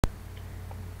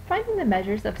Finding the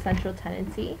measures of central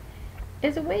tendency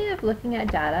is a way of looking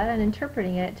at data and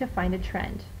interpreting it to find a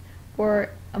trend,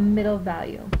 or a middle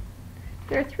value.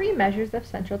 There are three measures of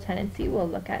central tendency we'll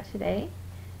look at today,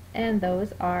 and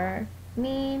those are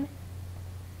mean,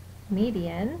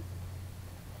 median,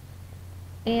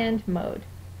 and mode.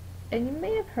 And you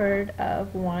may have heard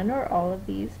of one or all of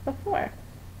these before.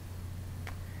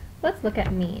 Let's look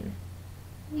at mean.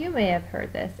 You may have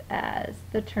heard this as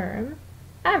the term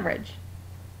average.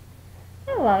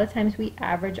 And a lot of times we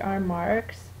average our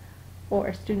marks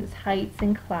or students' heights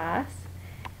in class.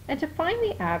 And to find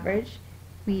the average,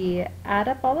 we add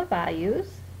up all the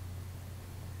values.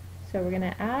 So we're going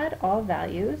to add all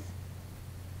values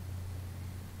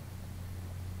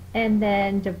and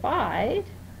then divide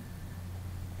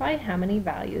by how many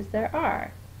values there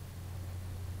are.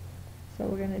 So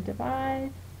we're going to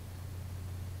divide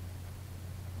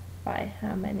by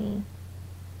how many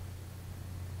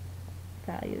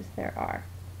values there are.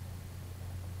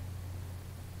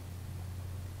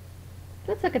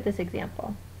 Let's look at this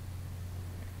example.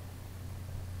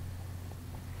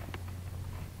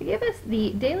 They give us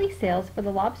the daily sales for the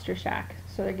Lobster Shack.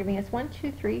 So they're giving us 1,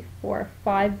 2, 3, 4,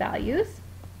 5 values.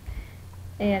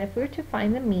 And if we were to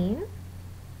find the mean,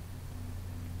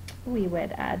 we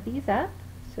would add these up.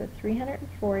 So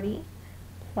 340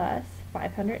 plus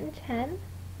 510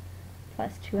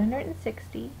 plus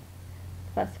 260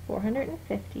 plus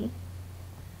 450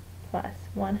 plus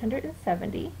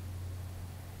 170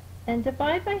 and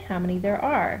divide by how many there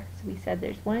are. So we said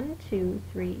there's 1, 2,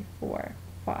 3, 4,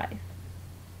 5. So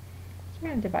we're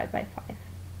going to divide by 5.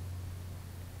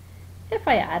 If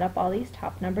I add up all these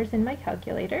top numbers in my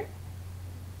calculator,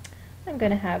 I'm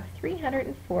going to have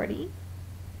 340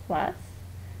 plus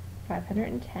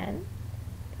 510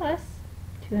 plus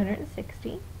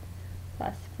 260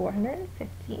 plus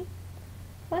 450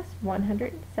 plus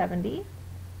 170,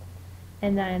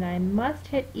 and then I must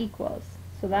hit equals.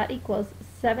 So that equals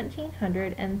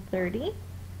 1,730,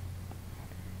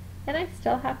 and I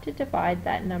still have to divide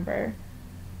that number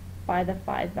by the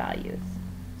 5 values.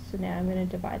 So now I'm going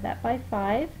to divide that by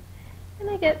 5, and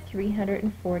I get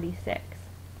 346.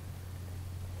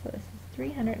 So this is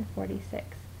 346.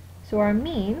 So our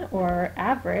mean, or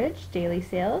average, daily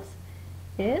sales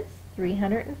is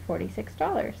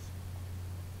 $346.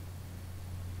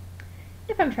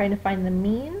 If I'm trying to find the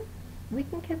mean, we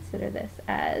can consider this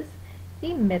as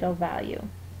the middle value.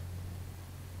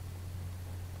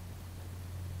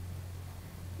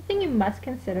 The thing you must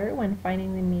consider when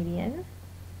finding the median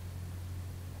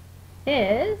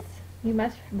is you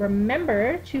must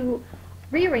remember to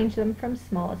rearrange them from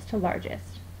smallest to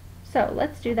largest. So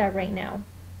let's do that right now.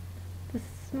 The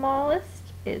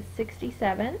smallest is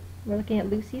 67. We're looking at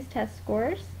Lucy's test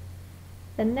scores.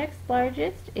 The next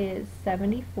largest is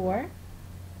 74,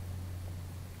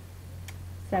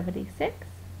 76,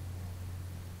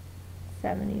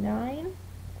 79,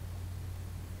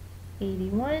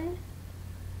 81,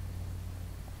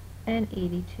 and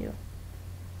 82.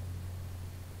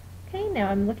 Okay, now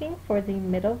I'm looking for the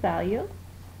middle value.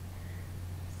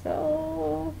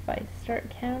 So if I start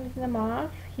counting them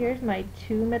off, here's my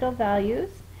two middle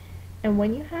values. And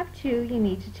when you have two, you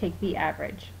need to take the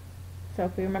average. So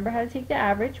if we remember how to take the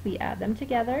average, we add them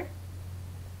together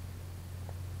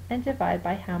and divide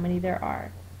by how many there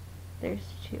are.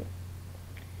 There's 2.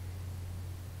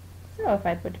 So if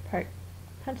I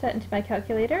punch that into my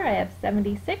calculator, I have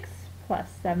 76 plus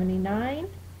 79.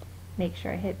 Make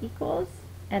sure I hit equals,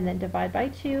 and then divide by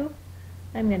 2.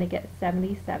 I'm going to get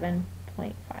 77.5.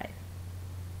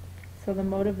 So the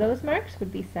mode of those marks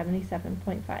would be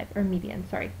 77.5, or median,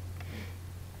 sorry.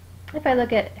 If I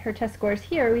look at her test scores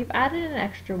here, we've added an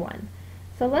extra one.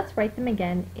 So let's write them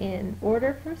again in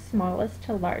order from smallest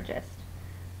to largest.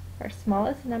 Our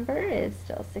smallest number is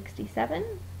still 67,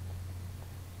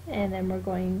 and then we're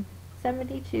going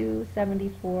 72,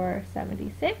 74,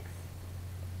 76,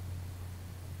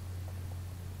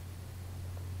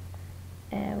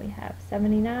 and we have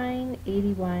 79,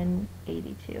 81,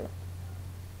 82.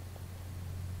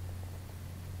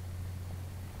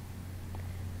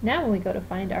 Now when we go to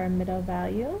find our middle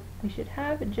value, we should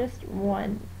have just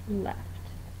one left,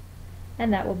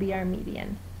 and that will be our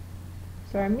median.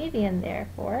 So our median,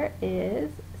 therefore,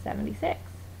 is 76.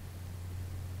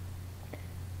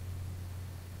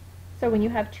 So when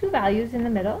you have two values in the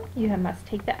middle, you must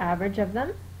take the average of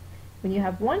them. When you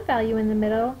have one value in the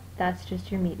middle, that's just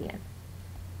your median.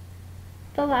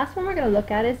 The last one we're going to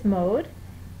look at is mode,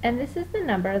 and this is the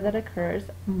number that occurs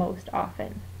most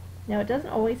often. Now it doesn't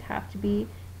always have to be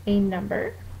a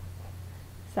number.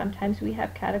 Sometimes we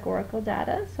have categorical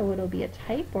data, so it'll be a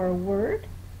type or a word.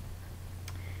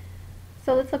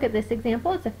 So let's look at this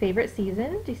example. It's a favorite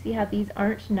season. Do you see how these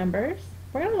aren't numbers?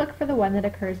 We're going to look for the one that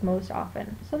occurs most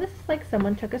often. So this is like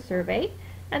someone took a survey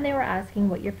and they were asking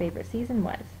what your favorite season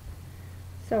was.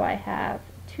 So I have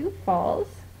 2 falls,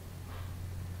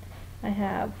 I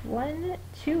have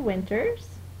 2 winters,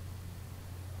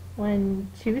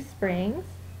 2 springs,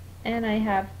 and I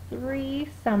have 3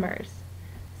 summers.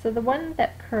 So the one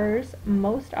that occurs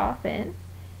most often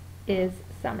is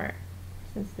summer,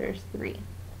 since there's 3.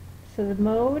 So the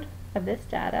mode of this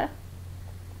data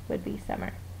would be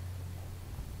summer.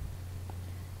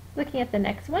 Looking at the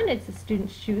next one, it's the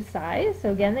student's shoe size.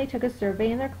 So again, they took a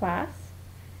survey in their class.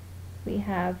 We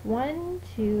have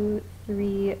 4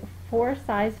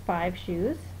 size 5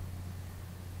 shoes,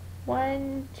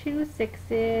 2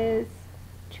 6s,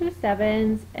 2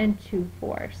 7s, and 2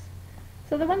 4s.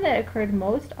 So the one that occurred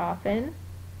most often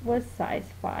was size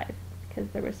 5, because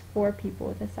there was 4 people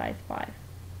with a size 5.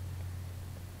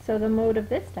 So the mode of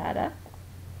this data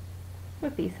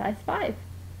would be size 5.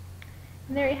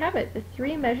 And there you have it, the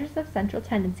 3 measures of central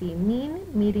tendency: mean,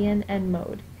 median, and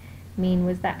mode. Mean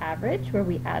was the average, where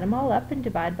we add them all up and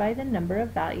divide by the number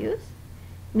of values.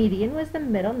 Median was the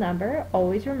middle number,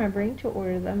 always remembering to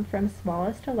order them from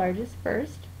smallest to largest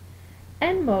first.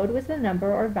 And mode was the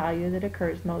number or value that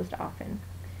occurs most often.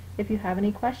 If you have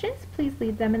any questions, please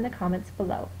leave them in the comments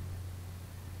below.